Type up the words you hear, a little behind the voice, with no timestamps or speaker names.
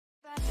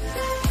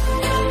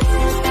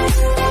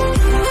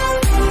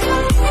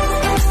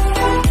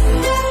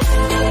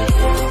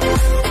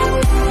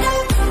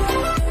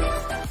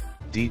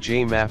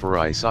DJ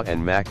Maphorisa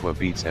and Makwa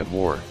Beats at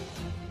war.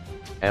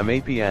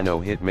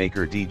 Amapiano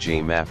hitmaker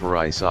DJ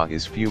Maphorisa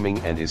is fuming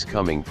and is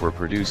coming for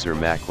producer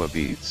Makwa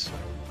Beats.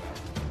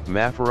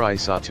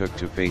 Maphorisa took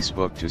to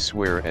Facebook to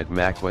swear at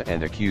Makwa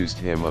and accused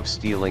him of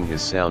stealing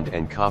his sound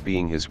and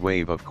copying his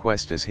wave of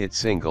Questa's hit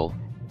single,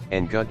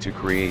 and got to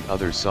create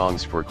other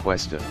songs for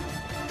Questa.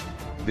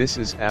 This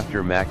is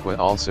after Makwa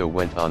also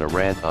went on a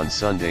rant on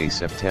Sunday,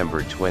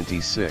 September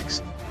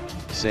 26,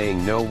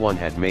 saying no one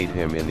had made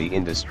him in the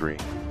industry.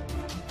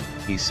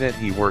 He said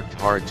he worked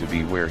hard to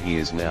be where he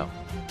is now.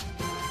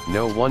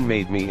 No one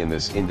made me in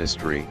this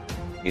industry,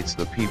 it's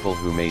the people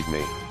who made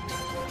me.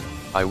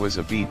 I was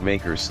a beat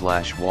maker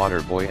 /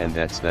 water boy, and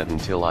that's that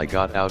until I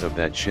got out of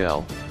that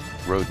shell,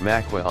 wrote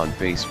Makwa on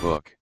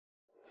Facebook.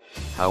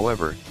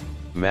 However,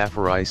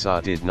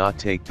 Maphorisa did not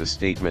take the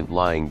statement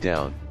lying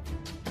down.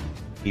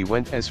 He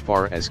went as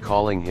far as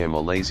calling him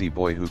a lazy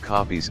boy who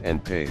copies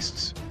and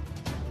pastes.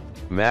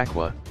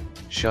 Makwa,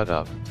 shut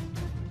up.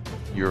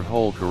 Your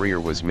whole career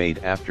was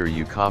made after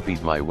you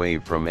copied my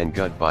wave from and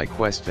got by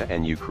Questa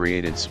and you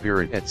created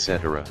Spirit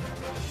etc.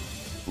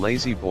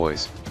 Lazy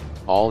boys,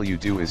 all you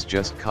do is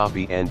just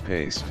copy and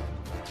paste.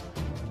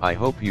 I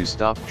hope you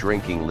stop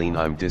drinking lean,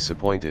 I'm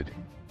disappointed,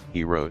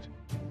 he wrote.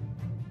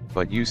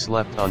 But you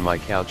slept on my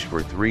couch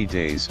for 3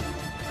 days,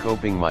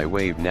 coping my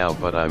wave now,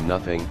 but I'm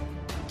nothing,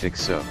 tick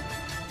so.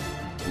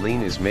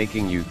 Lean is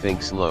making you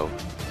think slow,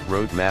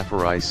 wrote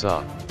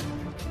Maphorisa.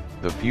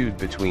 The feud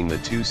between the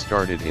two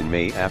started in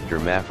May after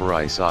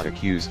Maphorisa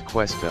accused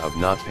Questa of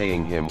not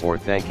paying him or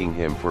thanking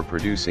him for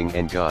producing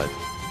and God.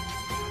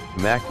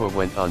 Makwa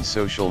went on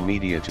social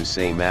media to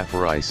say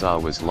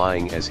Maphorisa was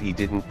lying as he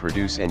didn't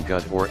produce and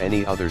God or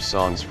any other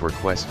songs for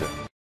Questa.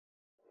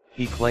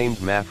 He claimed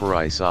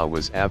Maphorisa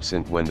was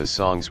absent when the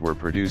songs were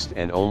produced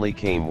and only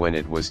came when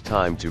it was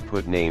time to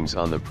put names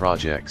on the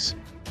projects,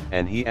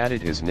 and he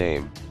added his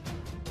name.